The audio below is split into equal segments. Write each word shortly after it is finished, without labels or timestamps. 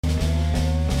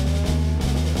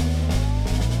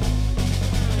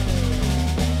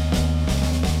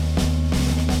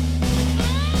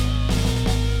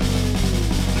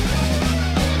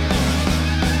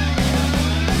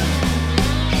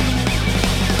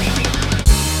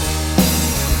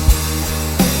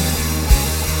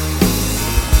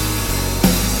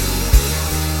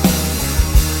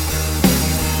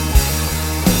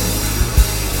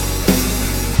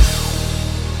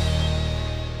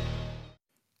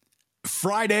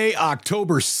Friday,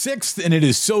 October 6th, and it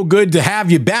is so good to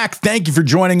have you back. Thank you for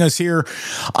joining us here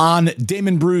on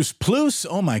Damon Bruce Plus.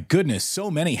 Oh my goodness, so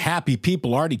many happy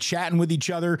people already chatting with each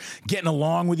other, getting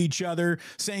along with each other,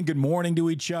 saying good morning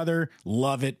to each other.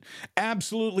 Love it.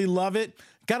 Absolutely love it.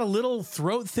 Got a little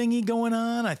throat thingy going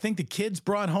on. I think the kids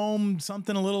brought home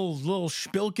something a little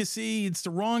spilkissy. It's the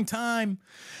wrong time.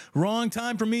 Wrong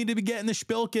time for me to be getting the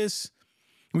spilkiss.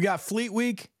 We got Fleet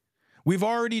Week. We've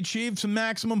already achieved some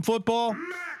maximum football.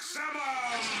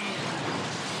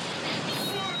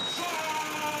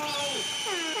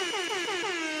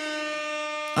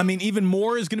 I mean, even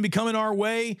more is going to be coming our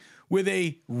way with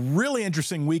a really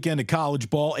interesting weekend of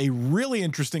college ball, a really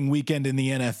interesting weekend in the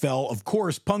NFL, of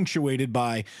course, punctuated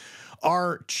by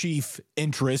our chief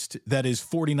interest, that is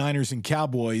 49ers and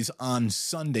Cowboys on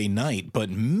Sunday night. But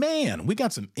man, we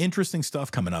got some interesting stuff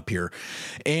coming up here.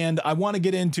 And I want to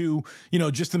get into,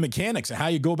 just the mechanics of how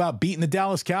you go about beating the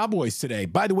Dallas Cowboys today.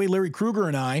 By the way, Larry Krueger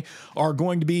and I are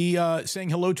going to be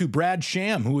saying hello to Brad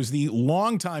Sham, who is the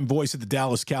longtime voice of the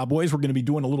Dallas Cowboys. We're going to be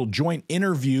doing a little joint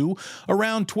interview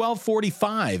around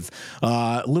 12:45,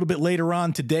 a little bit later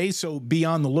on today. So be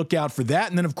on the lookout for that.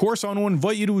 And then, of course, I want to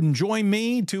invite you to enjoy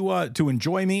me, to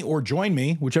enjoy me or join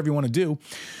me, whichever you want to do.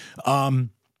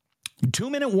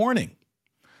 2-minute warning.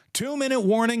 2-minute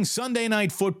warning, Sunday Night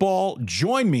Football.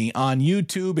 Join me on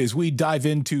YouTube as we dive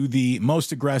into the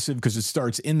most aggressive, because it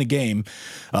starts in the game,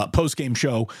 post-game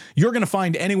show you're going to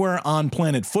find anywhere on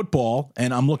Planet Football,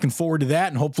 and I'm looking forward to that,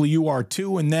 and hopefully you are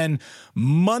too. And then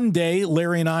Monday,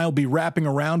 Larry and I will be wrapping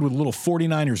around with a little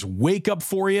 49ers wake-up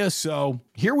for you, so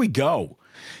here we go.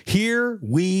 Here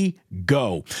we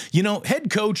go. Head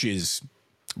coaches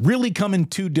really come in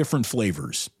two different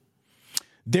flavors.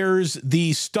 There's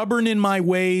the stubborn in my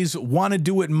ways, want to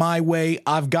do it my way,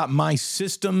 I've got my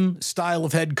system style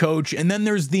of head coach. And then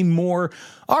there's the more,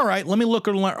 all right, let me look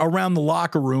around the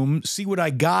locker room, see what I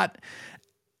got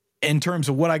in terms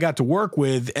of what I got to work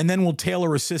with, and then we'll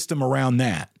tailor a system around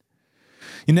that.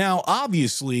 Now,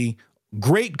 obviously,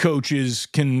 great coaches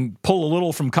can pull a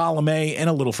little from column A and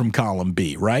a little from column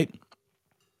B, right?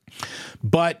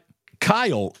 But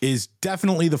Kyle is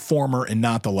definitely the former and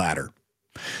not the latter.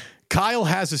 Kyle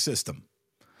has a system.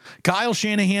 Kyle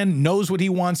Shanahan knows what he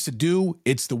wants to do.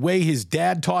 It's the way his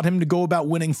dad taught him to go about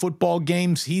winning football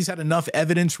games. He's had enough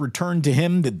evidence returned to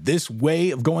him that this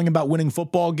way of going about winning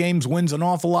football games wins an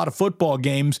awful lot of football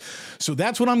games. So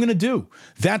that's what I'm going to do.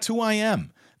 That's who I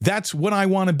am. That's what I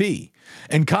want to be.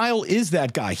 And Kyle is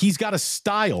that guy. He's got a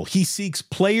style. He seeks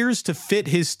players to fit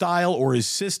his style or his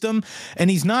system. And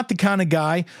he's not the kind of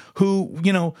guy who,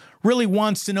 really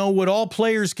wants to know what all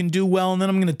players can do well, and then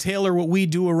I'm going to tailor what we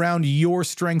do around your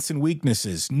strengths and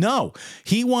weaknesses. No,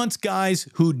 he wants guys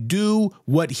who do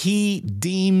what he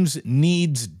deems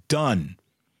needs done.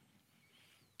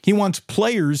 He wants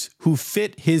players who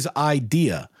fit his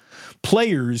idea,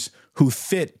 players who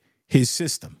fit his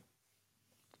system.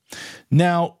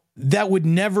 Now, that would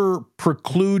never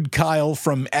preclude Kyle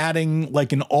from adding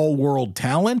like an all-world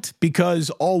talent, because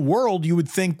all-world you would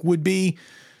think would be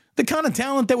the kind of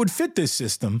talent that would fit this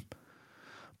system.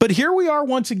 But here we are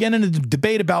once again in a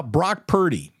debate about Brock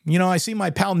Purdy. I see my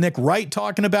pal Nick Wright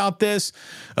talking about this.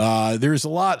 There's a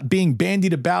lot being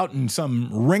bandied about in some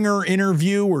Ringer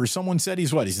interview where someone said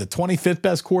he's the 25th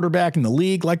best quarterback in the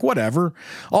league. Like, whatever.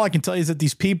 All I can tell you is that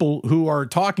these people who are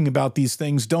talking about these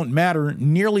things don't matter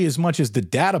nearly as much as the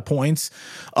data points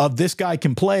of this guy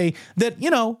can play that,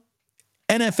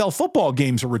 NFL football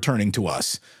games are returning to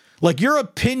us. Like, your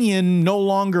opinion no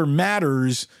longer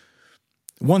matters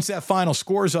once that final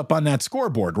score's up on that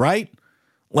scoreboard, right?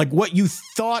 Like, what you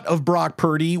thought of Brock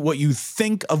Purdy, what you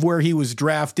think of where he was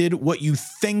drafted, what you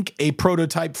think a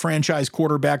prototype franchise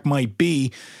quarterback might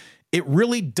be, it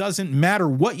really doesn't matter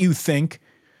what you think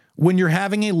when you're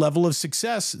having a level of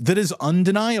success that is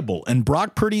undeniable. And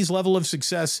Brock Purdy's level of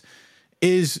success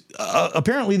is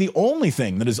apparently the only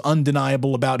thing that is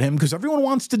undeniable about him, because everyone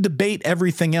wants to debate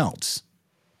everything else.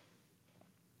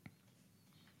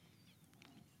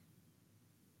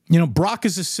 Brock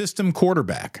is a system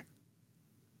quarterback.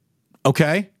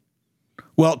 Okay?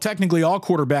 Well, technically all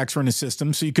quarterbacks are in a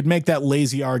system, so you could make that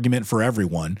lazy argument for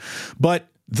everyone. But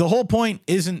the whole point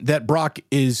isn't that Brock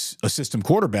is a system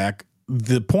quarterback.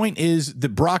 The point is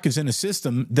that Brock is in a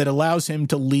system that allows him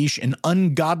to leash an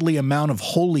ungodly amount of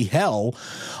holy hell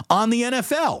on the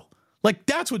NFL. Like,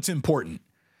 that's what's important.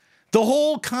 The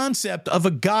whole concept of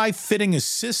a guy fitting a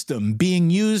system being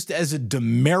used as a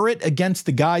demerit against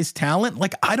the guy's talent,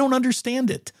 like, I don't understand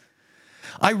it.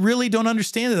 I really don't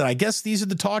understand it. I guess these are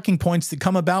the talking points that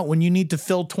come about when you need to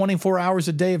fill 24 hours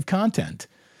a day of content.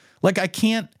 Like, I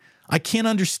can't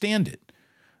understand it.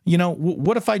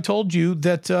 What if I told you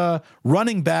that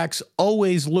running backs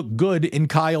always look good in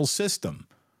Kyle's system?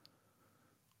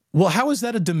 Well, how is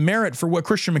that a demerit for what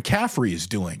Christian McCaffrey is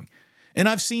doing? And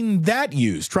I've seen that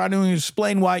used, trying to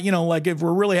explain why, like if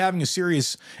we're really having a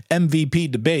serious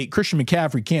MVP debate, Christian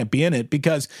McCaffrey can't be in it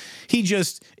because he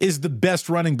just is the best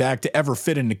running back to ever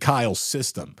fit into Kyle's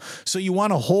system. So you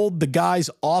want to hold the guy's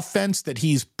offense that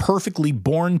he's perfectly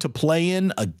born to play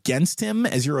in against him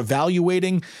as you're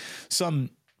evaluating some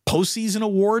postseason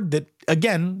award that,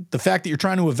 again, the fact that you're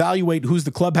trying to evaluate who's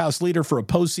the clubhouse leader for a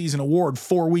postseason award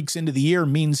 4 weeks into the year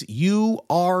means you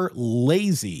are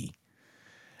lazy.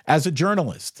 As a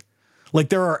journalist, like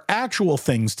there are actual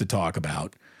things to talk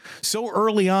about so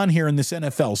early on here in this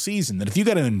NFL season that if you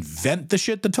got to invent the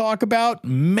shit to talk about,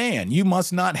 man, you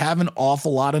must not have an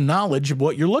awful lot of knowledge of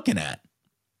what you're looking at.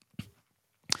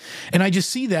 And I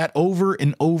just see that over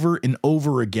and over and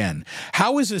over again.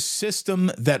 How is a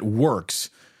system that works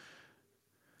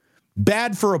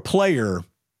bad for a player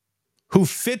who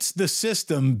fits the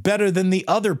system better than the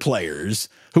other players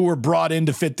who were brought in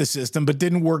to fit the system but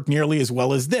didn't work nearly as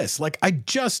well as this? Like, I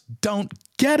just don't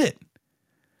get it.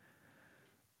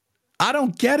 I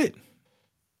don't get it.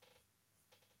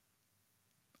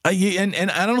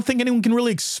 And I don't think anyone can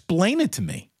really explain it to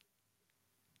me.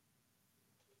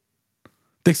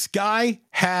 This guy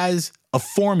has a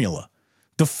formula.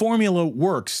 The formula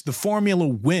works. The formula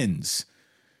wins.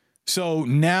 So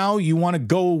now you want to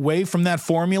go away from that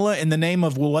formula in the name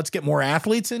of, well, let's get more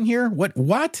athletes in here?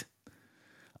 What?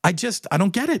 I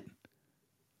don't get it.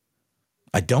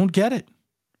 I don't get it.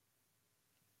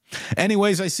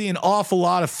 Anyways, I see an awful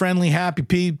lot of friendly, happy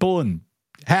people and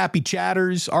happy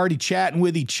chatters already chatting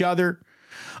with each other.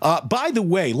 By the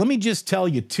way, let me just tell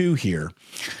you too here.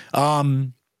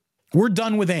 We're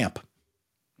done with AMP.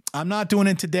 I'm not doing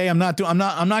it today. I'm not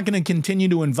going to continue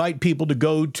to invite people to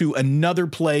go to another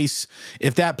place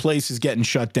if that place is getting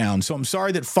shut down. So I'm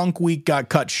sorry that Funk Week got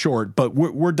cut short, but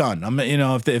we're done.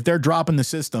 If they're dropping the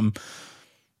system,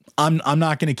 I'm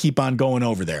not going to keep on going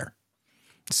over there.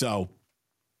 So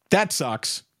that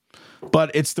sucks,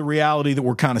 but it's the reality that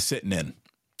we're kind of sitting in.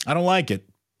 I don't like it,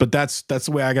 but that's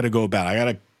the way I got to go about it. I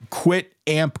got to quit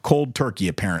AMP cold turkey,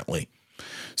 apparently.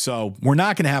 So we're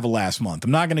not going to have a last month. I'm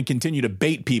not going to continue to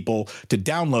bait people to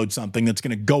download something that's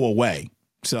going to go away.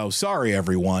 So sorry,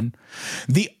 everyone.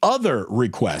 The other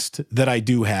request that I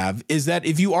do have is that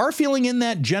if you are feeling in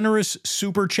that generous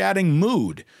super chatting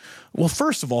mood, well,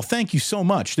 first of all, thank you so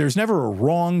much. There's never a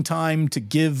wrong time to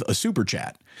give a super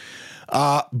chat.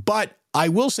 But I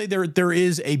will say there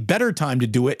is a better time to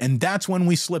do it, and that's when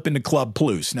we slip into Club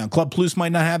Plus. Now, Club Plus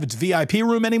might not have its VIP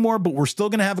room anymore, but we're still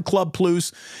going to have a Club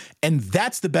Plus, and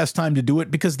that's the best time to do it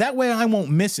because that way I won't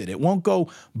miss it. It won't go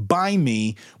by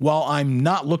me while I'm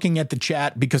not looking at the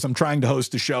chat because I'm trying to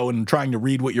host a show and trying to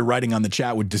read what you're writing on the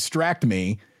chat would distract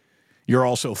me. You're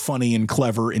also funny and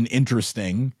clever and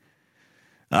interesting.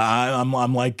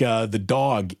 I'm like the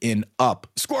dog in Up.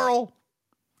 Squirrel!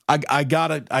 I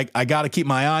gotta keep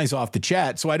my eyes off the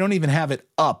chat, so I don't even have it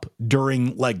up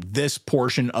during like this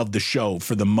portion of the show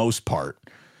for the most part.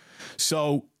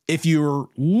 So if you're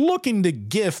looking to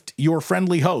gift your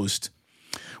friendly host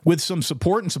with some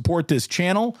support and support this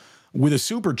channel with a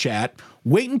super chat,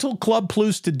 wait until Club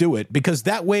Plus to do it because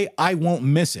that way I won't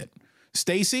miss it.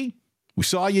 Stacy, we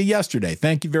saw you yesterday.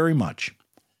 Thank you very much.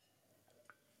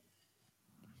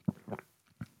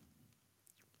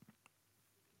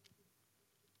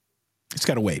 It's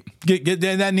got to wait.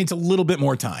 That needs a little bit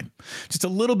more time. Just a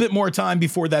little bit more time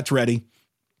before that's ready.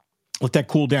 Let that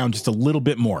cool down just a little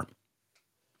bit more.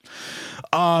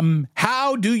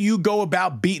 How do you go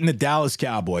about beating the Dallas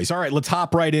Cowboys? All right, let's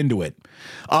hop right into it.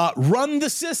 Run the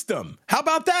system. How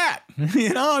about that?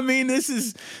 This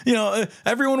is,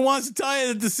 everyone wants to tell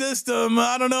you that the system,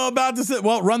 I don't know about the system.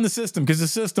 Well, run the system because the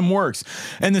system works.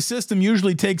 And the system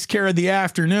usually takes care of the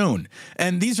afternoon.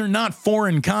 And these are not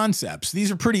foreign concepts.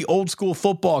 These are pretty old school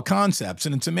football concepts.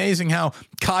 And it's amazing how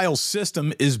Kyle's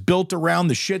system is built around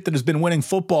the shit that has been winning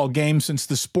football games since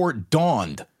the sport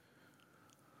dawned.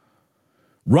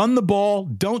 Run the ball,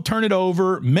 don't turn it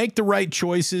over, make the right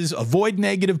choices, avoid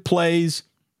negative plays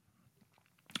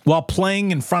while playing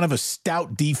in front of a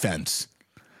stout defense.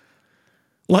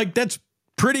 Like, that's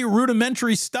pretty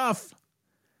rudimentary stuff,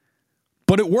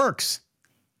 but it works.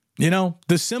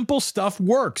 The simple stuff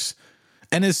works.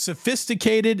 And as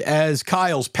sophisticated as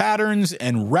Kyle's patterns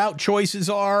and route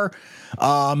choices are,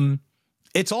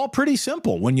 it's all pretty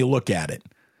simple when you look at it.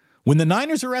 When the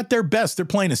Niners are at their best, they're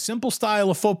playing a simple style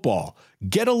of football.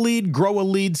 Get a lead, grow a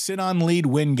lead, sit on lead,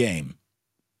 win game.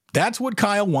 That's what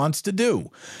Kyle wants to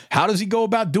do. How does he go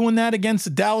about doing that against the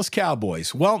Dallas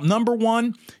Cowboys? Well, number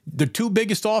one, the two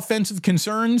biggest offensive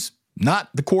concerns, not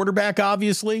the quarterback,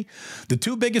 obviously. The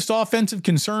two biggest offensive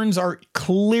concerns are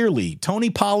clearly Tony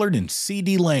Pollard and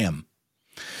CeeDee Lamb.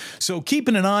 So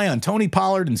keeping an eye on Tony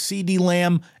Pollard and CeeDee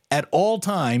Lamb at all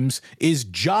times is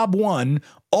job one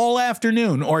all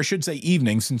afternoon, or I should say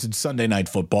evening since it's Sunday Night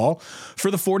Football, for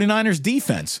the 49ers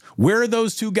defense. Where are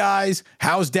those two guys?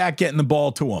 How's Dak getting the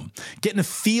ball to them? Getting a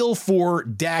feel for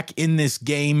Dak in this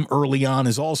game early on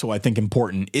is also, I think,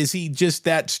 important. Is he just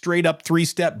that straight up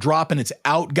three-step drop and it's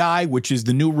out guy, which is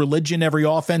the new religion every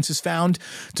offense has found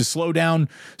to slow down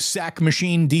sack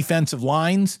machine defensive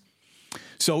lines?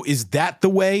 So is that the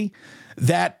way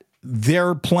that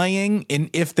they're playing? And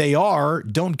if they are,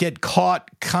 don't get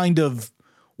caught kind of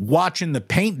watching the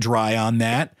paint dry on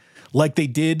that like they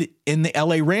did in the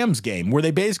LA Rams game, where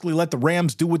they basically let the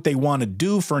Rams do what they want to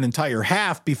do for an entire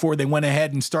half before they went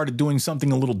ahead and started doing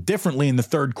something a little differently in the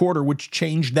third quarter, which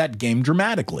changed that game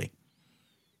dramatically.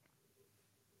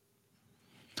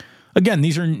 Again,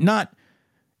 these are not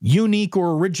unique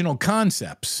or original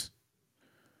concepts.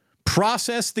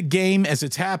 Process the game as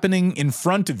it's happening in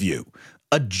front of you.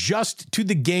 Adjust to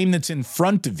the game that's in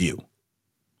front of you.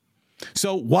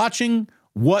 So watching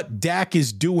what Dak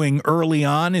is doing early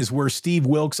on is where Steve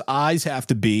Wilks' eyes have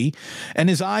to be, and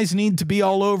his eyes need to be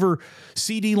all over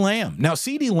CeeDee Lamb. Now,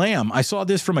 CeeDee Lamb, I saw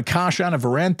this from Akash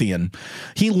Anavarathian.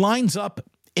 He lines up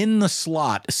in the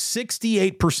slot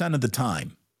 68% of the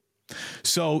time.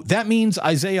 So that means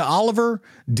Isaiah Oliver,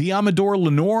 Diamador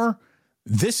Lenore,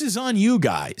 this is on you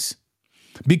guys.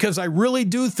 Because I really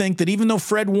do think that even though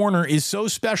Fred Warner is so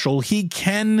special, he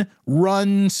can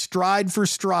run stride for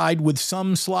stride with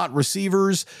some slot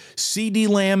receivers. CeeDee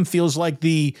Lamb feels like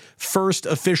the first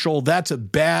official. That's a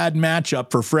bad matchup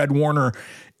for Fred Warner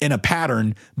in a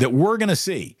pattern that we're going to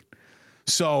see.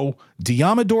 So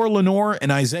Diamador Lenore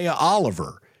and Isaiah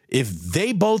Oliver, if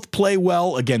they both play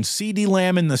well against CeeDee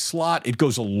Lamb in the slot, it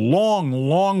goes a long,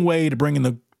 long way to bringing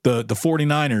the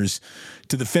 49ers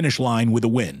to the finish line with a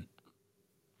win.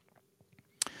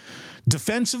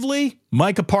 Defensively,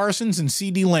 Micah Parsons and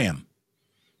CeeDee Lamb.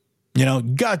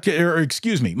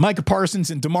 Micah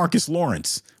Parsons and DeMarcus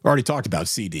Lawrence. Already talked about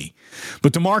CD.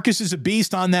 But DeMarcus is a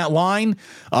beast on that line.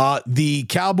 The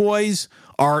Cowboys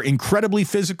are incredibly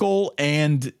physical,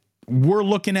 and we're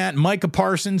looking at Micah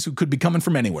Parsons, who could be coming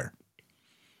from anywhere.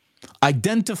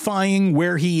 Identifying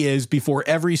where he is before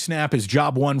every snap is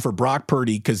job one for Brock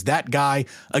Purdy, because that guy,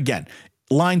 again,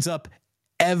 lines up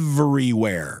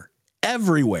everywhere.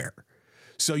 Everywhere.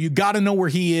 So you got to know where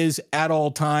he is at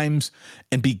all times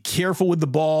and be careful with the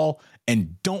ball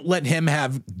and don't let him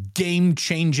have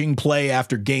game-changing play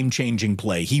after game-changing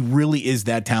play. He really is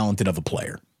that talented of a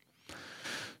player.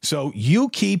 So you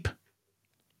keep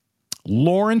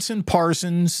Lawrence and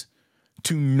Parsons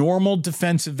to normal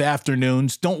defensive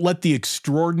afternoons. Don't let the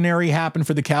extraordinary happen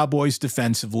for the Cowboys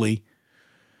defensively.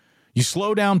 You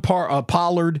slow down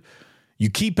Pollard.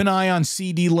 You keep an eye on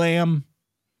CeeDee Lamb.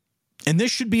 And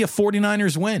this should be a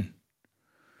 49ers win.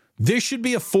 This should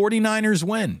be a 49ers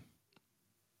win.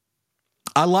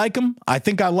 I like them. I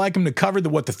think I like them to cover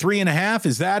the 3.5.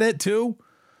 Is that it too?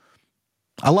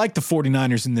 I like the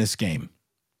 49ers in this game.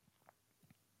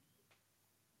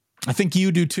 I think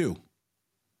you do too.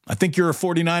 I think you're a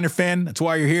 49er fan. That's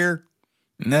why you're here.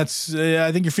 And I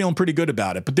think you're feeling pretty good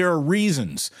about it. But there are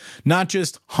reasons, not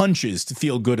just hunches, to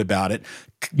feel good about it.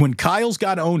 When Kyle's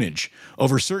got ownage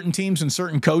over certain teams and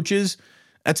certain coaches,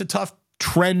 that's a tough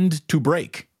trend to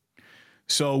break.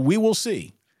 So we will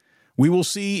see. We will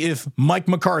see if Mike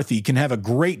McCarthy can have a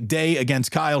great day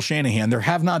against Kyle Shanahan. There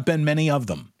have not been many of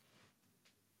them.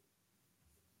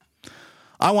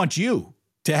 I want you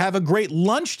to have a great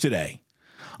lunch today.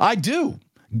 I do.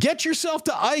 Get yourself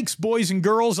to Ike's, boys and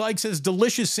girls. Ike's has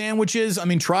delicious sandwiches.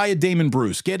 Try a Damon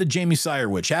Bruce. Get a Jamie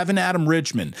Sirewich. Have an Adam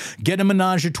Richmond. Get a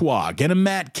Menage a Trois. Get a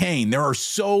Matt Cain. There are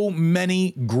so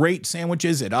many great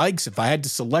sandwiches at Ike's. If I had to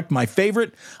select my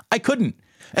favorite, I couldn't.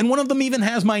 And one of them even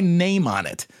has my name on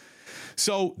it.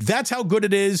 So that's how good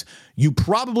it is. You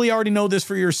probably already know this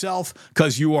for yourself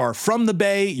because you are from the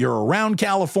Bay, you're around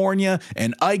California,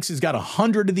 and Ike's has got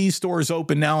 100 of these stores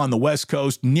open now on the West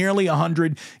Coast, nearly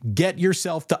 100. Get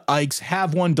yourself to Ike's,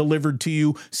 have one delivered to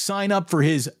you, sign up for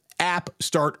his app,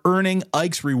 start earning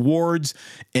Ike's rewards,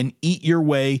 and eat your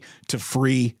way to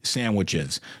free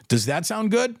sandwiches. Does that sound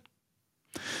good?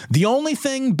 The only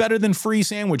thing better than free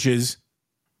sandwiches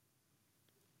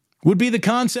would be the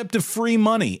concept of free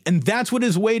money. And that's what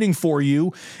is waiting for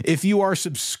you if you are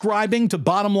subscribing to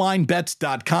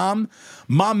bottomlinebets.com.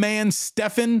 My man,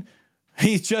 Stefan,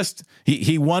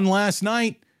 he won last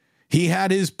night. He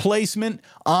had his placement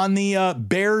on the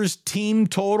Bears team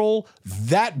total.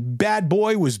 That bad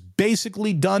boy was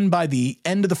basically done by the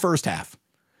end of the first half.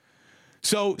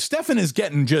 So Stefan is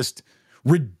getting just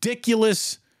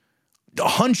ridiculous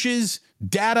hunches,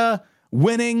 data,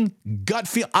 winning, gut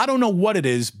feel. I don't know what it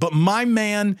is, but my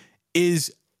man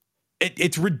is,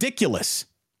 it's ridiculous.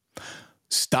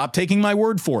 Stop taking my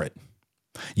word for it.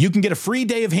 You can get a free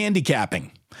day of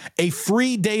handicapping. A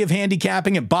free day of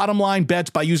handicapping at Bottom Line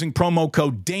Bets by using promo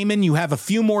code Damon. You have a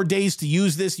few more days to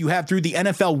use this. You have through the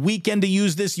NFL weekend to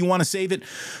use this. You want to save it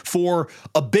for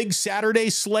a big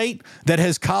Saturday slate that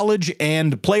has college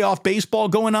and playoff baseball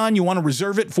going on. You want to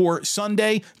reserve it for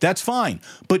Sunday. That's fine.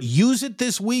 But use it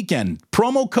this weekend.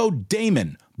 Promo code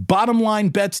Damon,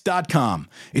 bottomlinebets.com.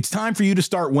 It's time for you to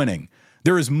start winning.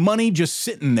 There is money just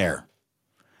sitting there,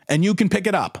 and you can pick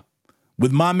it up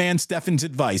with my man Stefan's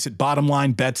advice at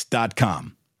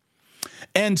bottomlinebets.com.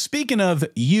 And speaking of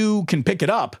you can pick it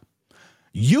up,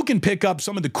 you can pick up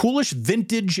some of the coolest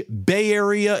vintage Bay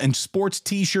Area and sports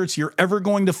t-shirts you're ever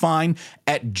going to find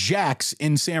at Jack's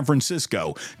in San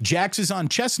Francisco. Jack's is on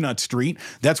Chestnut Street.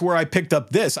 That's where I picked up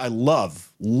this. I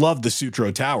love the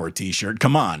Sutro Tower t-shirt.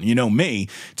 Come on, you know me.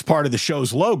 It's part of the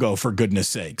show's logo, for goodness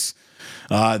sakes.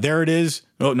 There it is.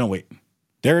 Oh, no, wait.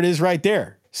 There it is right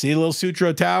there. See the little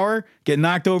Sutro Tower get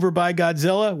knocked over by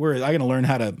Godzilla? I'm going to learn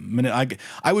how to.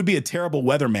 I would be a terrible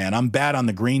weatherman. I'm bad on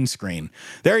the green screen.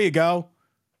 There you go.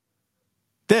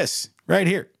 This right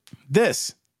here.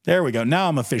 This. There we go. Now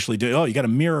I'm officially doing. Oh, you got to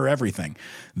mirror everything.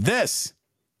 This.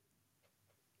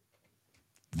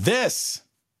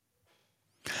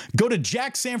 Go to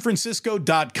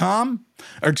jacksanfrancisco.com.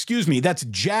 Or excuse me, that's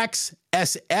jacksf.com.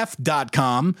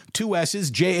 2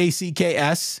 S's,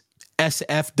 JACKS.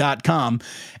 SF.com.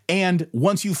 And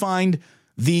once you find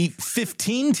the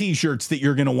 15 t-shirts that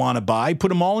you're going to want to buy, put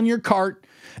them all in your cart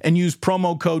and use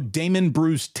promo code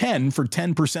DamonBruce10 for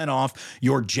 10% off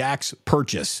your Jack's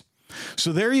purchase.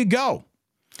 So there you go.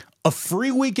 A free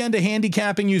weekend of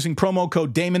handicapping using promo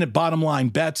code Damon at Bottom Line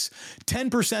Bets.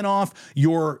 10% off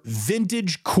your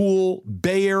vintage, cool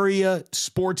Bay Area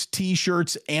sports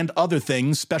t-shirts and other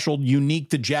things, special,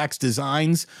 unique to Jack's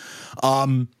designs.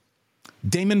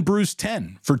 Damon Bruce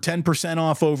 10 for 10%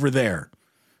 off over there.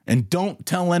 And don't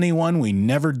tell anyone we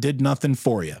never did nothing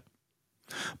for you.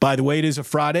 By the way, it is a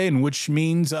Friday, and which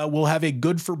means we'll have a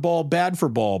good for ball, bad for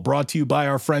ball brought to you by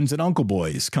our friends at Uncle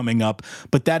Boys coming up.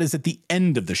 But that is at the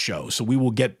end of the show, so we will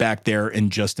get back there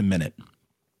in just a minute.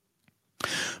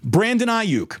 Brandon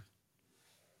Ayuk.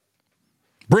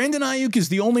 Brandon Ayuk is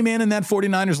the only man in that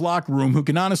 49ers locker room who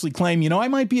can honestly claim, I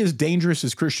might be as dangerous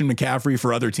as Christian McCaffrey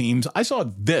for other teams. I saw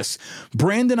this.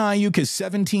 Brandon Ayuk has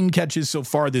 17 catches so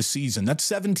far this season. That's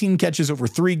 17 catches over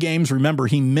 3 games. Remember,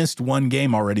 he missed 1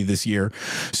 game already this year.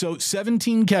 So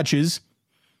 17 catches,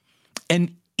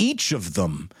 and each of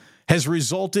them has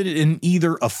resulted in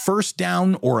either a first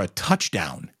down or a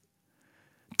touchdown.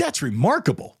 That's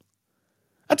remarkable.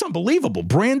 That's unbelievable.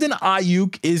 Brandon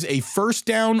Ayuk is a first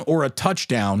down or a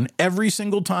touchdown every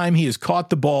single time he has caught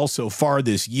the ball so far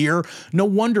this year. No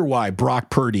wonder why Brock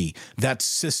Purdy, that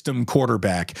system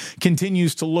quarterback,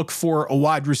 continues to look for a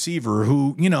wide receiver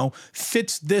who,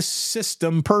 fits this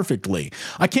system perfectly.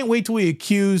 I can't wait till we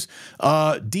accuse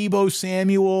Deebo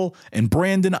Samuel and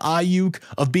Brandon Ayuk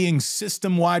of being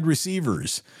system wide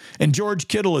receivers. And George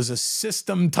Kittle is a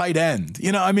system tight end.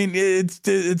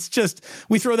 It's just,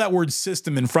 we throw that word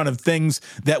system in front of things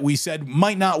that we said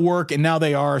might not work, and now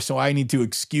they are, so I need to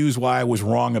excuse why I was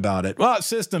wrong about it. Well,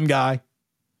 system guy.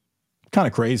 Kind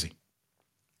of crazy.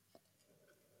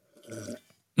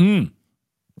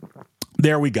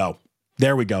 There we go.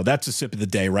 That's a sip of the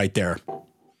day right there.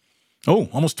 Oh,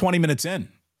 almost 20 minutes in.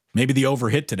 Maybe the over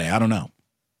hit today. I don't know.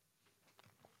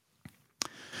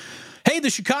 Hey, the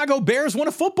Chicago Bears won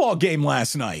a football game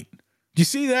last night. Did you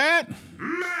see that?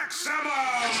 Maximum!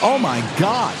 Oh, my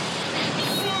God.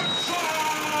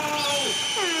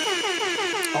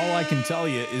 All I can tell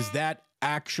you is that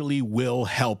actually will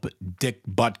help Dick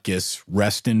Butkus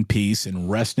rest in peace, and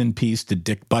rest in peace to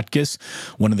Dick Butkus,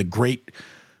 one of the great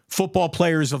football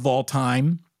players of all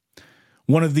time,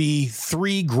 one of the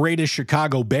 3 greatest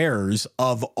Chicago Bears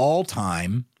of all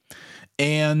time,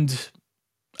 and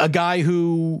a guy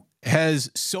who has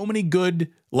so many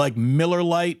good, Miller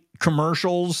Lite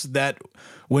commercials that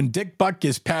when Dick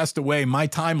Butkus passed away, my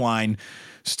timeline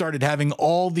started having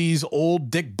all these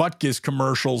old Dick Butkus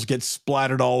commercials get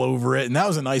splattered all over it. And that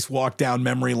was a nice walk down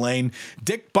memory lane.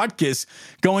 Dick Butkus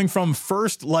going from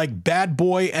first bad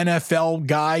boy NFL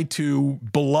guy to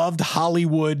beloved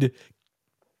Hollywood,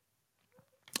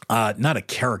 not a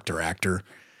character actor.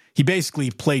 He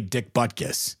basically played Dick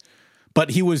Butkus.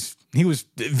 but he was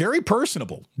very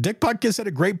personable. Dick Butkus had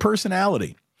a great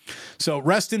personality. So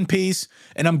rest in peace,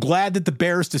 and I'm glad that the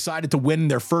Bears decided to win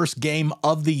their first game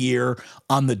of the year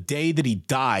on the day that he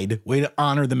died. Way to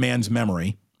honor the man's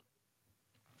memory.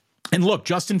 And look,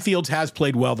 Justin Fields has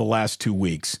played well the last 2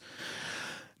 weeks.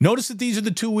 Notice that these are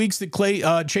the 2 weeks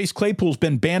that Chase Claypool's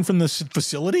been banned from this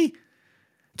facility.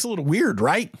 It's a little weird,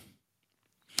 right?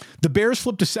 The Bears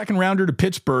flipped a second rounder to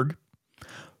Pittsburgh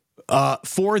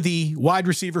for the wide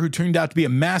receiver who turned out to be a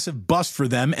massive bust for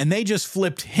them, and they just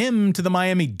flipped him to the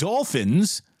Miami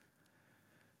Dolphins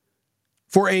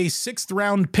for a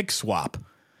 6th-round pick swap.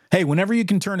 Hey, whenever you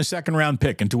can turn a second-round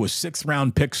pick into a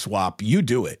 6th-round pick swap, you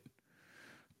do it.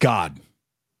 God.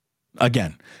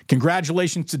 Again,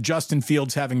 congratulations to Justin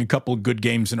Fields having a couple of good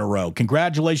games in a row.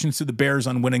 Congratulations to the Bears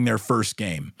on winning their first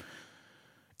game.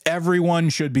 Everyone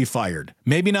should be fired.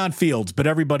 Maybe not Fields, but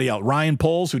everybody else. Ryan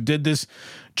Poles, who did this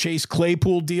Chase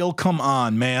Claypool deal, come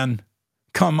on, man.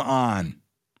 Come on.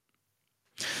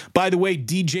 By the way,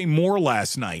 DJ Moore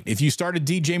last night. If you started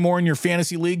DJ Moore in your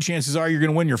fantasy league, chances are you're going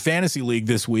to win your fantasy league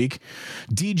this week.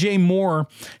 DJ Moore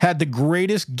had the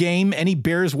greatest game any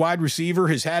Bears wide receiver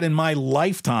has had in my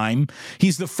lifetime.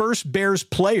 He's the first Bears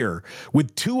player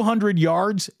with 200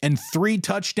 yards and 3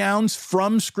 touchdowns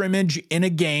from scrimmage in a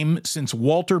game since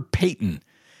Walter Payton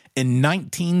in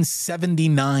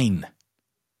 1979.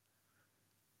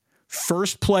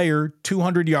 First player,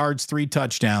 200 yards, 3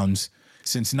 touchdowns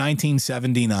since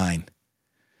 1979.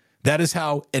 That is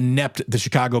how inept the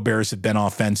Chicago Bears have been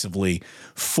offensively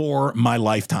for my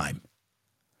lifetime.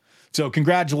 So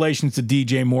congratulations to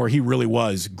DJ Moore. He really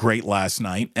was great last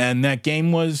night, and that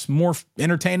game was more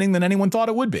entertaining than anyone thought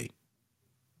it would be.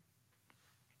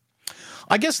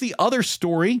 I guess the other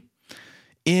story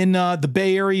in the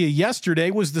Bay Area yesterday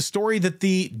was the story that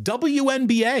the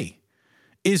WNBA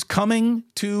is coming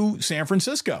to San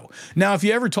Francisco. Now, if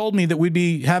you ever told me that we'd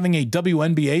be having a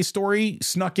WNBA story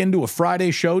snuck into a Friday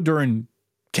show during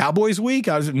Cowboys week,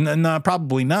 I was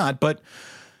probably not, but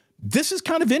this is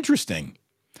kind of interesting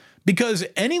because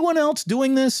anyone else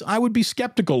doing this, I would be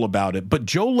skeptical about it. But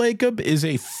Joe Lacob is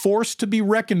a force to be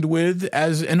reckoned with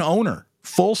as an owner,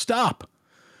 full stop.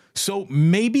 So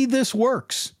maybe this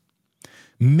works.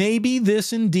 Maybe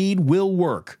this indeed will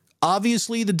work.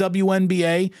 Obviously, the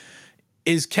WNBA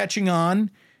is catching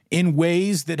on in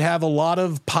ways that have a lot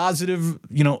of positive,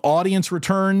 audience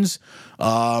returns,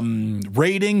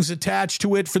 ratings attached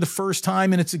to it for the first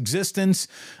time in its existence.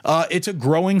 It's a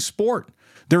growing sport.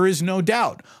 There is no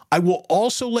doubt. I will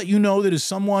also let you know that as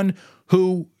someone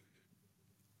who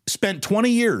spent 20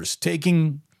 years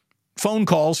taking phone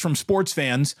calls from sports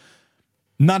fans,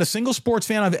 not a single sports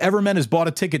fan I've ever met has bought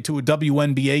a ticket to a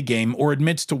WNBA game or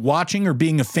admits to watching or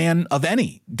being a fan of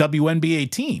any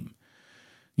WNBA team.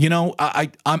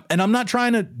 I'm not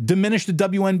trying to diminish the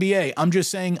WNBA. I'm just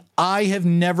saying I have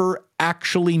never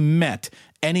actually met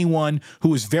anyone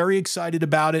who is very excited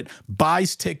about it,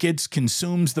 buys tickets,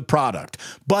 consumes the product.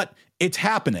 But it's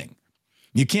happening.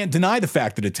 You can't deny the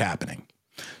fact that it's happening.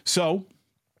 So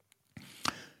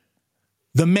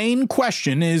the main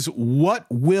question is, what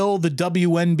will the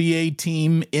WNBA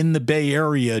team in the Bay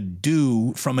Area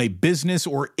do from a business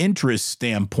or interest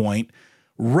standpoint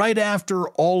right after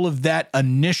all of that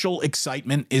initial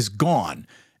excitement is gone?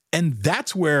 And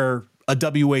that's where a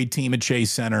WNBA team at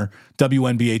Chase Center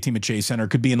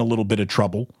could be in a little bit of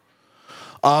trouble.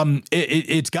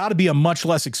 It's got to be a much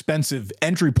less expensive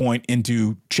entry point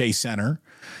into Chase Center.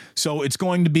 So it's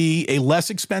going to be a less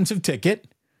expensive ticket,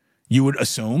 you would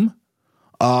assume.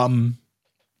 And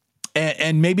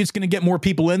maybe it's going to get more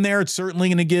people in there. It's certainly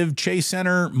going to give Chase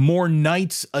Center more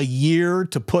nights a year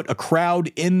to put a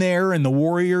crowd in there. And the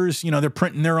Warriors, they're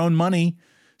printing their own money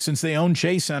since they own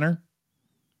Chase Center.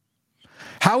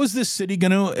 How is this city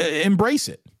going to embrace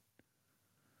it?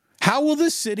 How will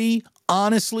this city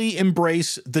honestly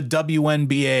embrace the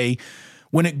WNBA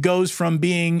when it goes from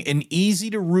being an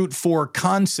easy to root for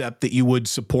concept that you would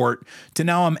support to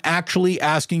now I'm actually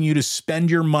asking you to spend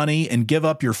your money and give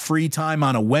up your free time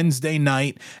on a Wednesday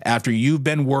night after you've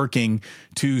been working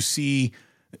to see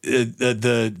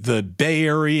the Bay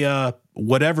Area,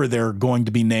 whatever they're going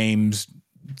to be names,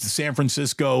 San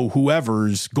Francisco,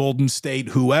 whoever's, Golden State,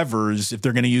 whoever's, if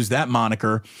they're going to use that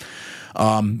moniker,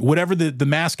 whatever the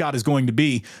mascot is going to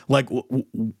be. Like,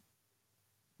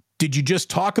 did you just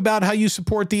talk about how you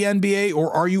support the NBA,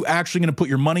 or are you actually going to put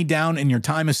your money down and your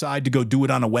time aside to go do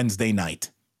it on a Wednesday night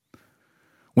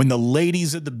when the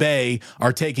ladies of the Bay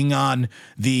are taking on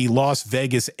the Las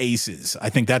Vegas Aces? I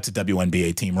think that's a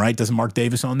WNBA team, right? Doesn't Mark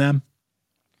Davis own them?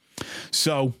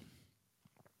 So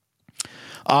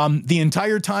the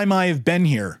entire time I have been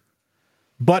here,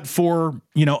 but for,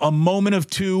 a moment of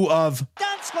two of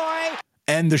don't score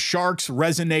and the Sharks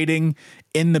resonating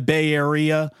in the Bay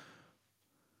Area.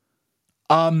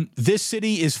 This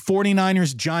city is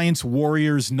 49ers, Giants,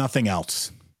 Warriors, nothing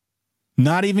else.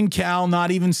 Not even Cal,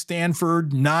 not even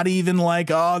Stanford, not even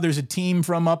there's a team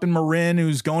from up in Marin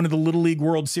who's going to the Little League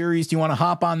World Series. Do you want to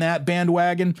hop on that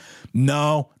bandwagon?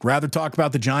 No, I'd rather talk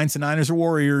about the Giants, the Niners, or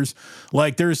Warriors.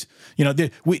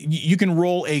 You can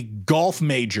roll a golf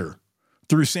major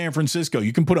through San Francisco.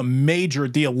 You can put a major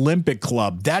at the Olympic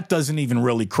Club. That doesn't even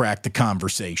really crack the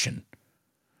conversation.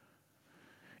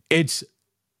 It's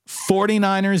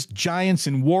 49ers, Giants,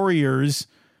 and Warriors,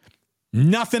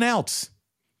 nothing else.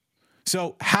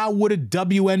 So how would a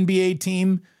WNBA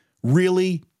team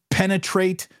really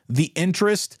penetrate the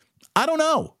interest? I don't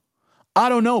know.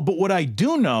 But what I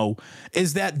do know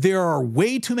is that there are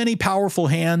way too many powerful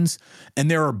hands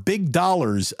and there are big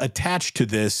dollars attached to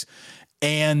this.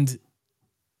 And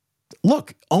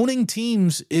look, owning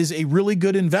teams is a really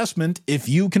good investment if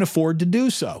you can afford to do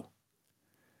so.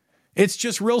 It's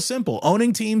just real simple.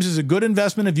 Owning teams is a good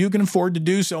investment if you can afford to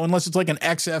do so, unless it's like an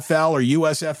XFL or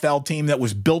USFL team that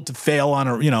was built to fail on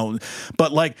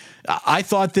but I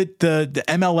thought that the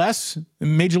MLS,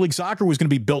 Major League Soccer, was going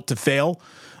to be built to fail.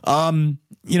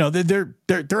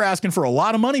 They're asking for a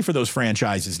lot of money for those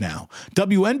franchises now.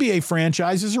 WNBA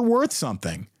franchises are worth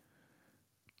something.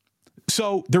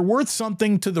 So they're worth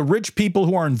something to the rich people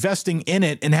who are investing in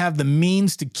it and have the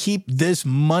means to keep this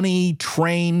money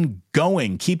train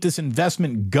going, keep this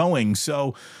investment going.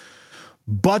 So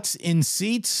butts in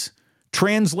seats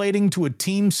translating to a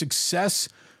team success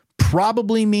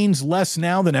probably means less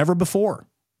now than ever before.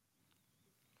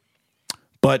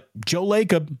 But Joe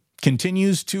Lacob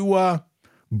continues to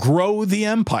grow the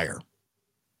empire.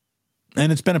 And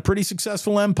it's been a pretty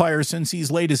successful empire since he's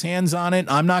laid his hands on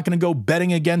it. I'm not going to go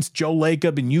betting against Joe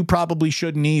Lacob, and you probably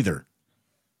shouldn't either.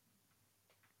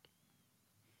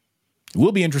 It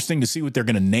will be interesting to see what they're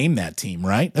going to name that team,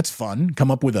 right? That's fun.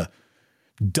 Come up with a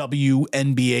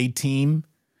WNBA team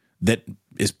that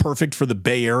is perfect for the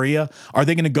Bay Area. Are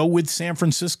they going to go with San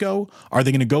Francisco? Are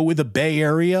they going to go with the Bay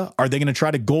Area? Are they going to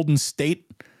try to Golden State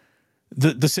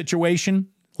the situation?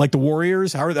 Like the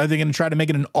Warriors, are they going to try to make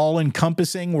it an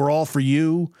all-encompassing, we're all for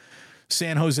you,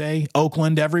 San Jose,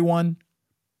 Oakland, everyone?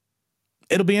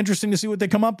 It'll be interesting to see what they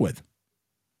come up with.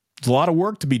 There's a lot of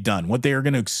work to be done. What they are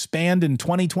going to expand in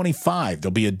 2025,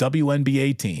 there'll be a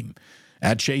WNBA team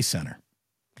at Chase Center.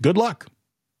 Good luck.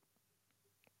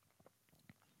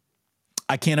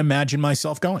 I can't imagine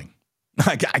myself going.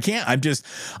 I can't.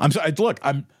 I'm sorry. Look,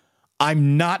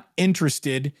 I'm not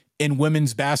interested in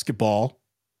women's basketball.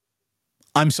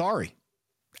 I'm sorry.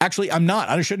 Actually, I'm not.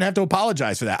 I shouldn't have to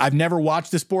apologize for that. I've never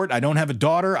watched the sport. I don't have a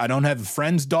daughter. I don't have a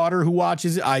friend's daughter who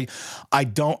watches it.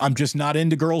 I'm just not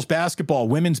into girls basketball,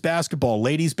 women's basketball,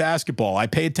 ladies basketball. I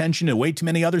pay attention to way too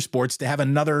many other sports to have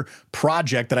another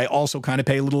project that I also kind of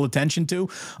pay a little attention to.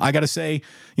 I got to say,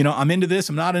 I'm into this.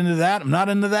 I'm not into that. I'm not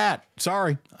into that.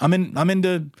 Sorry. I'm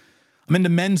into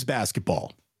men's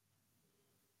basketball.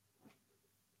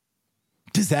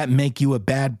 Does that make you a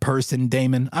bad person,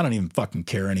 Damon? I don't even fucking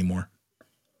care anymore.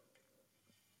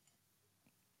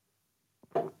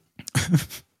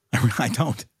 I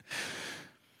don't.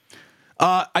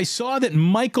 I saw that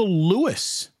Michael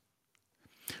Lewis,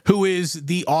 who is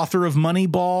the author of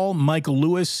Moneyball, Michael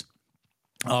Lewis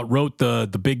wrote the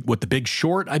Big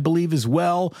Short, I believe, as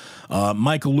well.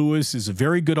 Michael Lewis is a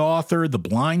very good author. The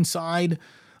Blind Side.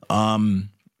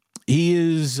 He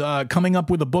is coming up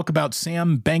with a book about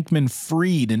Sam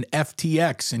Bankman-Fried and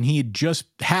FTX, and he had just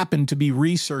happened to be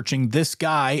researching this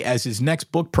guy as his next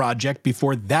book project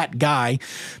before that guy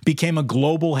became a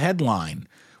global headline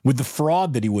with the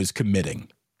fraud that he was committing.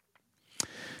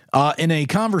 In a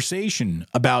conversation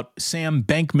about Sam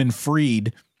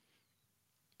Bankman-Fried,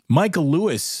 Michael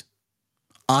Lewis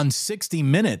on 60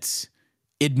 Minutes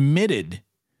admitted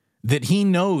that he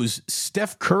knows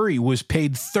Steph Curry was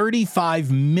paid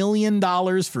 $35 million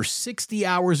for 60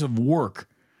 hours of work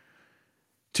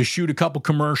to shoot a couple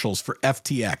commercials for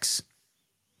FTX.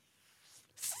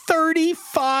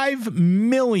 $35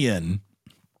 million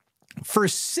for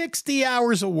 60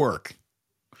 hours of work.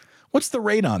 What's the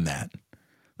rate on that?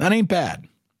 That ain't bad.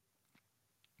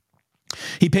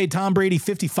 He paid Tom Brady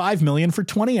 $55 million for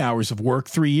 20 hours of work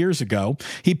 3 years ago.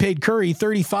 He paid Curry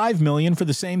 $35 million for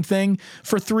the same thing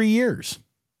for 3 years.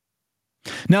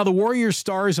 Now, the Warriors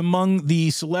star is among the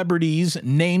celebrities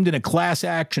named in a class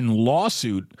action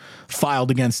lawsuit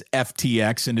filed against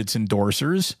FTX and its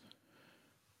endorsers.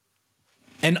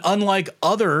 And unlike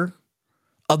other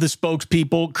of the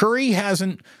spokespeople. Curry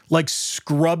hasn't like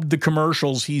scrubbed the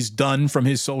commercials he's done from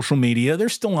his social media. They're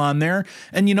still on there.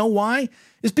 And you know why?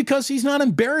 It's because he's not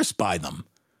embarrassed by them.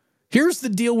 Here's the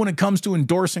deal when it comes to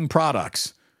endorsing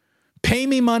products. Pay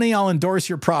me money, I'll endorse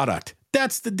your product.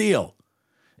 That's the deal.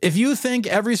 If you think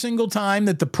every single time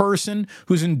that the person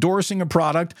who's endorsing a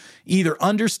product either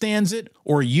understands it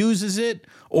or uses it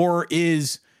or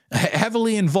is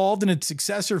heavily involved in its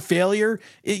success or failure,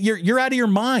 you're out of your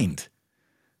mind.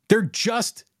 They're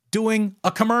just doing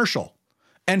a commercial.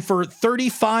 And for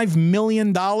 $35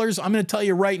 million, I'm going to tell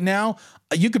you right now,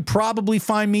 you could probably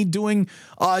find me doing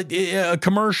a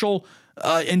commercial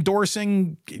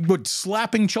endorsing,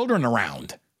 slapping children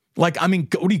around. Like, I mean,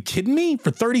 what are you kidding me?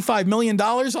 For $35 million,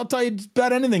 I'll tell you,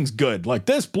 bet anything's good. Like,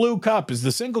 this blue cup is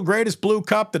the single greatest blue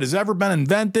cup that has ever been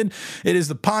invented. It is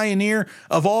the pioneer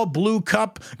of all blue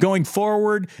cup going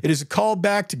forward. It is a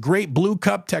callback to great blue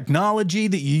cup technology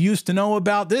that you used to know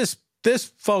about. This,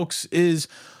 folks, is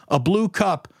a blue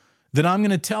cup that I'm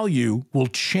going to tell you will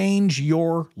change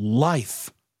your life.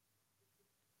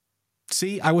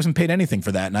 See, I wasn't paid anything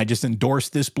for that, and I just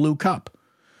endorsed this blue cup.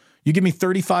 You give me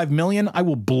 $35 million, I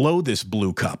will blow this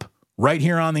blue cup right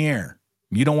here on the air.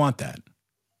 You don't want that.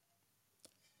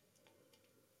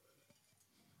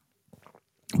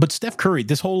 But Steph Curry,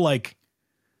 this whole like,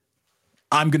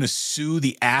 I'm going to sue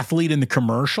the athlete in the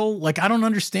commercial. Like, I don't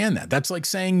understand that. That's like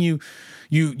saying you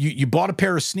bought a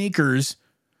pair of sneakers,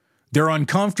 they're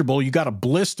uncomfortable, you got a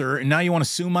blister, and now you want to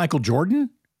sue Michael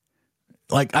Jordan?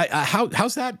 Like,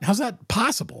 how's that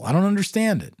possible? I don't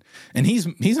understand it. And he's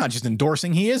not just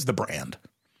endorsing, he is the brand.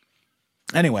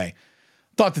 Anyway,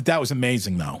 thought that was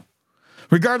amazing, though.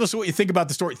 Regardless of what you think about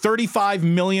the story, $35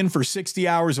 million for 60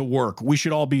 hours of work. We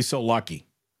should all be so lucky.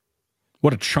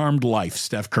 What a charmed life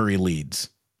Steph Curry leads.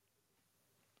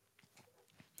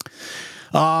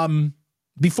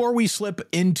 Before we slip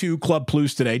into Club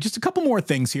Plus today, just a couple more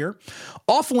things here.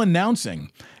 Awful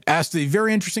Announcing asked a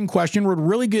very interesting question, wrote a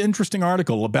really good, interesting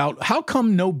article about how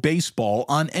come no baseball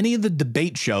on any of the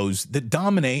debate shows that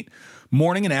dominate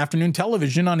morning and afternoon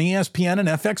television on ESPN and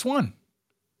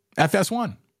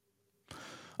FS1.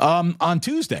 On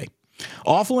Tuesday,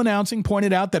 Awful Announcing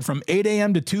pointed out that from 8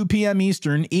 a.m. to 2 p.m.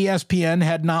 Eastern, ESPN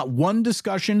had not one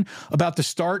discussion about the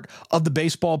start of the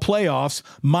baseball playoffs,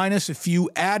 minus a few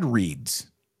ad reads.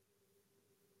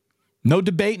 No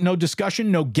debate, no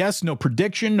discussion, no guess, no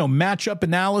prediction, no matchup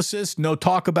analysis, no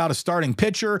talk about a starting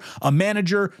pitcher, a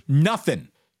manager, nothing.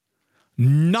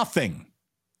 Nothing.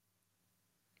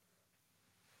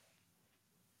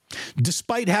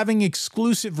 Despite having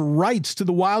exclusive rights to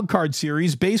the Wild Card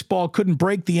series, baseball couldn't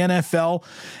break the NFL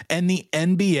and the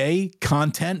NBA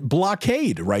content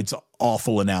blockade, writes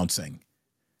Awful Announcing.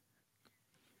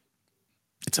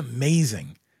 It's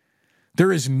amazing.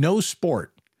 There is no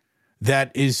sport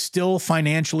that is still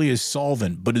financially as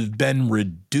solvent, but has been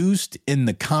reduced in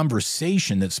the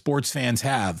conversation that sports fans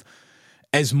have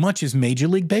as much as Major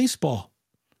League Baseball.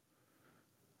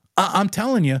 I'm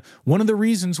telling you, one of the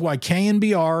reasons why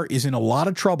KNBR is in a lot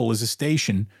of trouble as a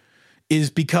station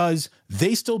is because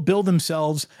they still bill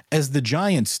themselves as the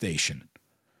Giants station.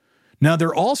 Now,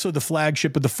 they're also the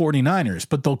flagship of the 49ers,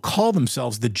 but they'll call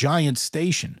themselves the Giants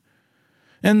station.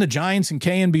 And the Giants and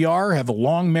KNBR have a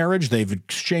long marriage. They've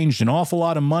exchanged an awful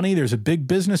lot of money. There's a big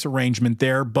business arrangement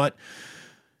there. But,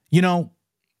 you know,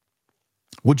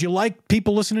 would you like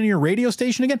people listening to your radio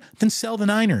station again? Then sell the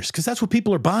Niners, because that's what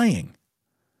people are buying.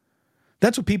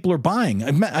 That's what people are buying.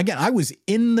 Again, I was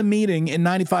in the meeting in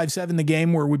 95.7 The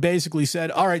Game where we basically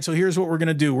said, all right, so here's what we're going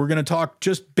to do. We're going to talk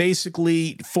just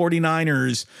basically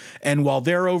 49ers. And while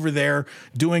they're over there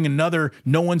doing another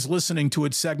No One's Listening to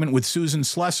It segment with Susan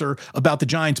Slesser about the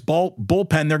Giants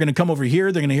bullpen, they're going to come over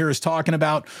here. They're going to hear us talking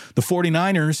about the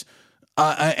 49ers,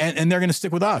 and they're going to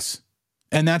stick with us.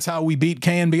 And that's how we beat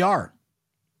KNBR.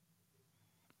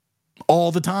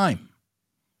 All the time.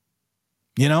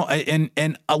 You know,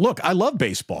 and look, I love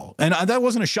baseball, and that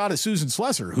wasn't a shot at Susan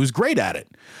Slesser, who's great at it.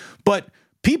 But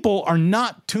people are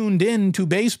not tuned in to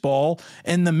baseball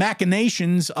and the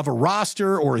machinations of a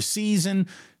roster or a season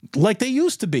like they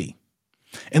used to be.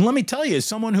 And let me tell you, as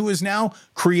someone who is now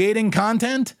creating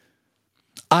content,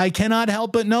 I cannot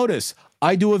help but notice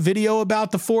I do a video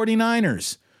about the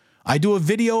 49ers. I do a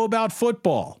video about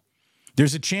football.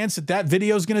 There's a chance that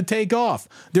video is going to take off.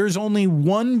 There's only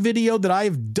one video that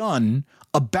I've done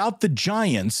about the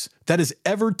Giants that has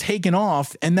ever taken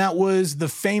off, and that was the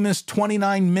famous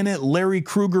 29-minute Larry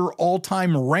Krueger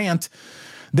all-time rant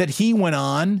that he went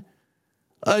on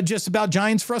just about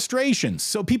Giants frustrations.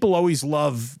 So people always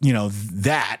love, you know,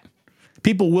 that.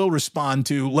 People will respond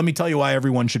to, let me tell you why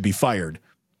everyone should be fired.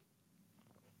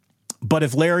 But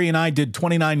if Larry and I did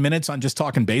 29 minutes on just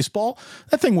talking baseball,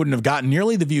 that thing wouldn't have gotten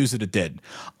nearly the views that it did.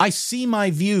 I see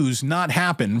my views not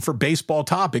happen for baseball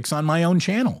topics on my own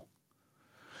channel.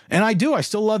 And I do. I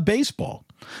still love baseball.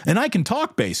 And I can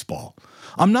talk baseball.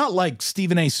 I'm not like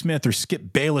Stephen A. Smith or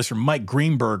Skip Bayless or Mike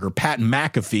Greenberg or Pat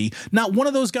McAfee. Not one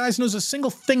of those guys knows a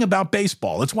single thing about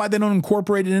baseball. That's why they don't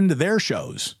incorporate it into their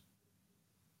shows.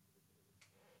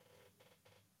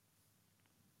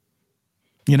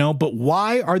 You know, but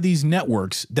why are these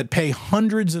networks that pay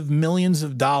hundreds of millions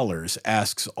of dollars,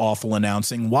 asks Awful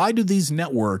Announcing, why do these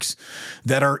networks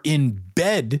that are in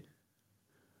bed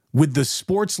with the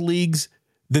sports leagues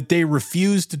that they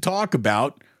refuse to talk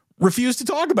about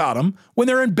them when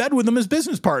they're in bed with them as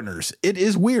business partners? It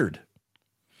is weird.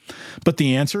 But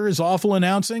the answer is Awful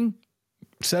Announcing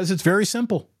says it's very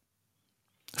simple.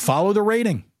 Follow the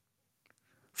rating.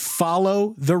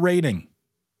 Follow the rating.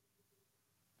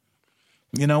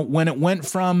 You know, when it went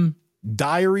from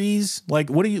diaries, like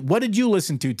what did you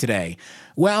listen to today?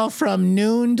 Well, from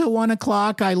noon to 1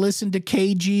 o'clock, I listened to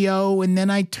KGO, and then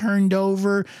I turned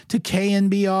over to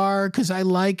KNBR because I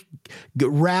like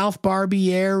Ralph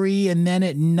Barbieri, and then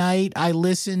at night I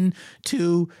listen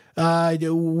to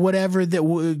whatever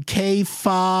the K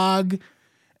Fog,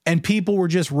 and people were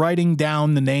just writing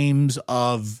down the names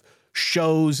of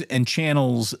shows and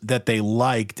channels that they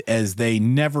liked, as they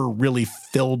never really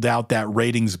filled out that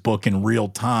ratings book in real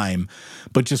time,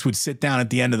 but just would sit down at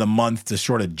the end of the month to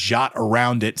sort of jot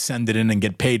around it, send it in, and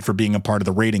get paid for being a part of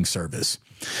the rating service.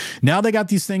 Now they got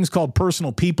these things called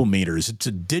personal people meters. It's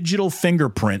a digital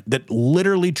fingerprint that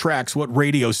literally tracks what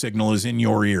radio signal is in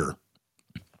your ear.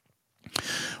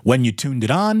 When you tuned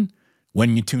it on,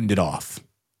 when you tuned it off.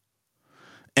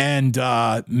 And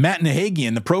Matt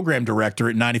Nahagian, the program director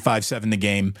at 95.7 The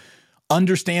Game,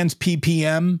 understands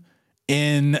PPM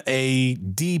in a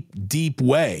deep, deep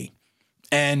way.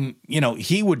 And, you know,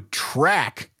 he would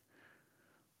track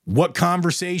what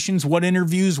conversations, what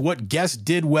interviews, what guests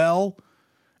did well.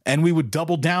 And we would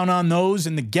double down on those.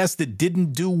 And the guests that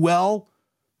didn't do well,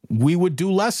 we would do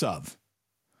less of.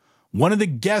 One of the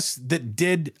guests that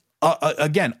did,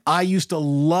 again, I used to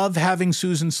love having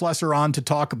Susan Slesser on to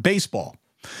talk baseball.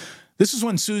 This is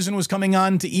when Susan was coming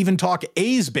on to even talk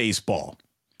A's baseball.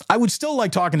 I would still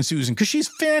like talking to Susan because she's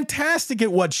fantastic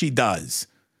at what she does.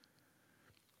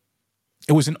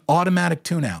 It was an automatic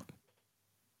tune-out.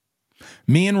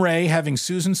 Me and Ray having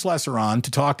Susan Slesser on to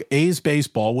talk A's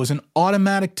baseball was an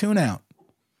automatic tune-out.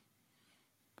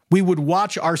 We would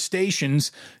watch our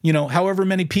stations, you know, however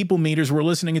many people meters were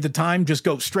listening at the time, just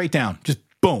go straight down, just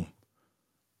boom.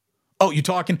 Oh, you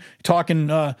talking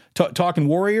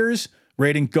Warriors?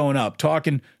 Ratings going up.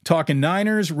 Talking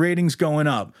Niners, ratings going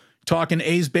up. Talking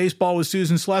A's baseball with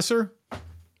Susan Slesser,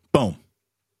 boom.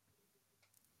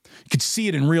 You could see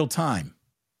it in real time.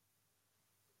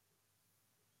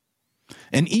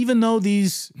 And even though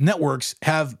these networks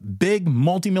have big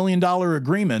multi-million-dollar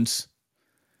agreements,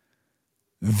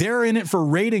 they're in it for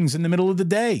ratings in the middle of the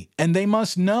day. And they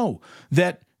must know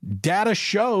that data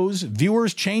shows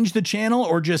viewers change the channel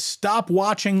or just stop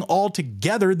watching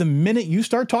altogether the minute you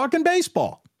start talking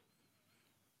baseball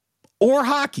or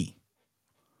hockey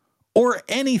or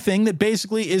anything that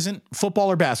basically isn't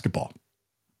football or basketball.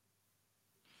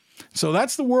 So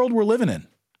that's the world we're living in.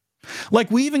 Like,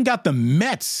 we even got the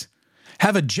Mets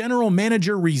have a general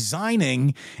manager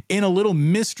resigning in a little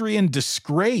mystery and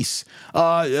disgrace.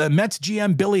 Mets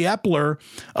GM Billy Epler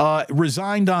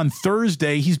resigned on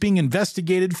Thursday. He's being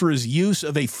investigated for his use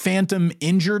of a phantom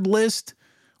injured list,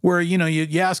 where, you know,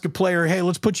 you ask a player, hey,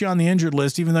 let's put you on the injured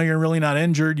list. Even though you're really not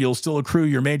injured, you'll still accrue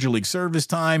your major league service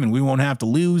time and we won't have to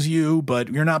lose you, but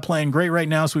you're not playing great right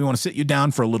now, so we want to sit you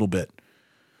down for a little bit.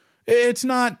 It's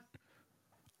not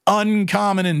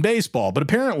uncommon in baseball, but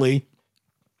apparently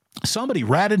somebody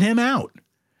ratted him out.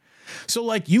 So,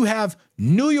 like, you have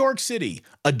New York City,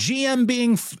 a GM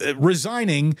being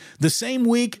resigning the same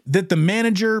week that the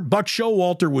manager, Buck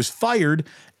Showalter, was fired,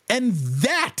 and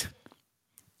that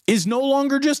is no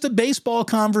longer just a baseball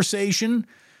conversation.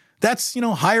 That's, you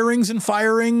know, hirings and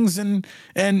firings and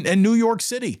New York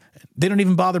City. They don't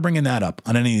even bother bringing that up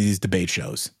on any of these debate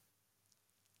shows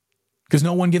because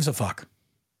no one gives a fuck.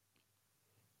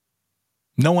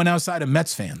 No one outside of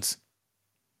Mets fans.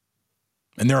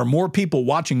 And there are more people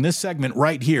watching this segment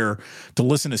right here to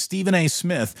listen to Stephen A.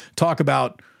 Smith talk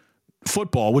about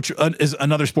football, which is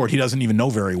another sport he doesn't even know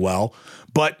very well.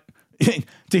 But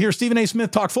to hear Stephen A.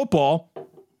 Smith talk football,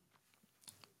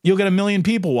 you'll get 1 million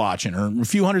people watching or a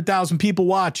few 100,000 people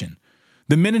watching.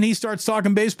 The minute he starts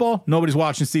talking baseball, nobody's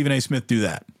watching Stephen A. Smith do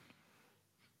that.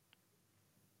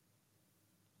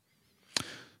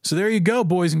 So there you go,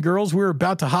 boys and girls. We're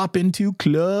about to hop into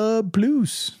Club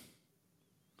Plus.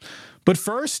 But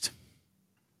first,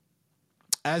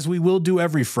 as we will do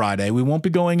every Friday, we won't be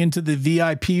going into the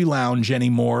VIP lounge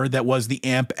anymore. That was the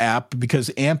AMP app,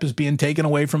 because AMP is being taken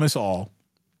away from us all.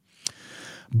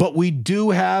 But we do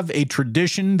have a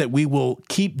tradition that we will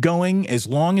keep going as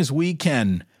long as we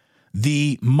can.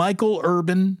 The Michael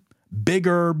Urban, Big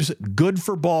Herbs, Good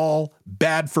for Ball,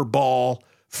 Bad for Ball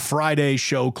Friday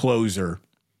show closer,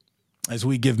 as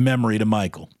we give memory to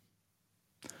Michael.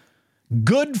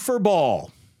 Good for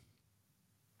Ball.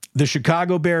 The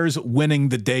Chicago Bears winning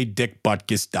the day Dick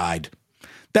Butkus died.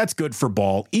 That's good for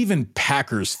ball. Even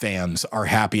Packers fans are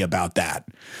happy about that.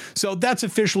 So that's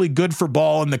officially good for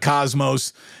ball in the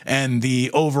cosmos and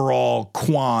the overall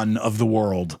quan of the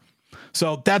world.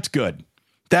 So that's good.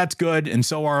 That's good. And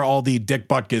so are all the Dick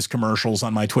Butkus commercials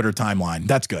on my Twitter timeline.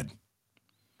 That's good.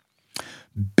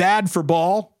 Bad for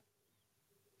ball.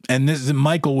 And this is,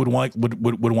 Michael would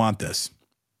want this.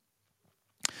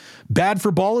 Bad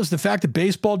for ball is the fact that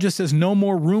baseball just has no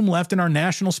more room left in our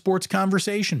national sports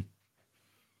conversation.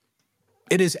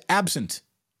 It is absent.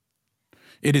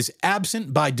 It is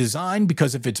absent by design,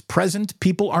 because if it's present,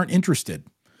 people aren't interested.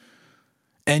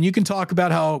 And you can talk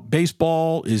about how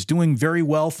baseball is doing very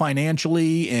well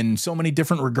financially in so many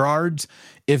different regards.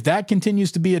 If that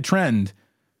continues to be a trend,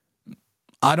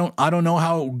 I don't know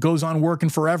how it goes on working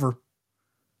forever.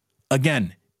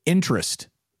 Again, interest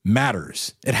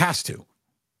matters. It has to.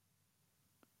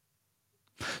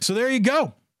 So there you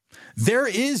go. There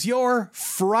is your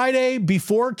Friday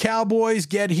before Cowboys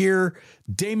get here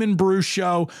Damon Bruce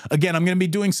show. Again, I'm going to be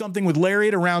doing something with Larry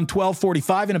at around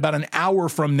 12:45 in about an hour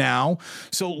from now.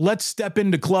 So let's step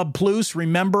into Club Plus.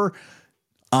 Remember,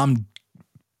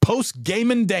 post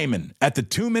Game Damon at the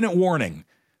 2-minute warning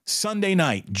Sunday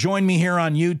night. Join me here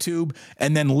on YouTube.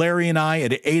 And then Larry and I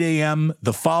at 8 a.m.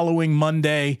 the following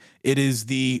Monday. It is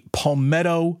the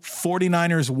Palmetto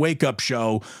 49ers wake-up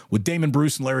show with Damon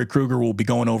Bruce and Larry Krueger. We'll be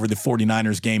going over the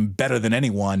 49ers game better than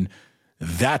anyone.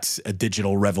 That's a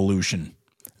digital revolution.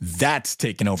 That's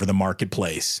taken over the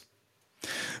marketplace.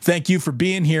 Thank you for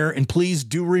being here, and please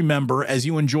do remember, as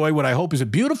you enjoy what I hope is a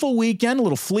beautiful weekend, a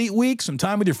little Fleet Week, some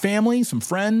time with your family, some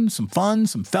friends, some fun,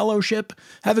 some fellowship,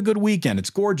 have a good weekend. It's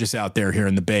gorgeous out there here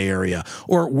in the Bay Area,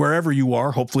 or wherever you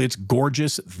are. Hopefully it's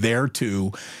gorgeous there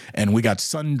too, and we got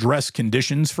sundress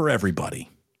conditions for everybody.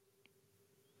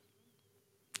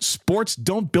 Sports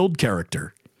don't build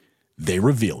character, they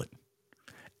reveal it.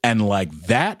 And like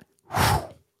that,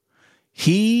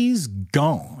 he's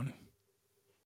gone.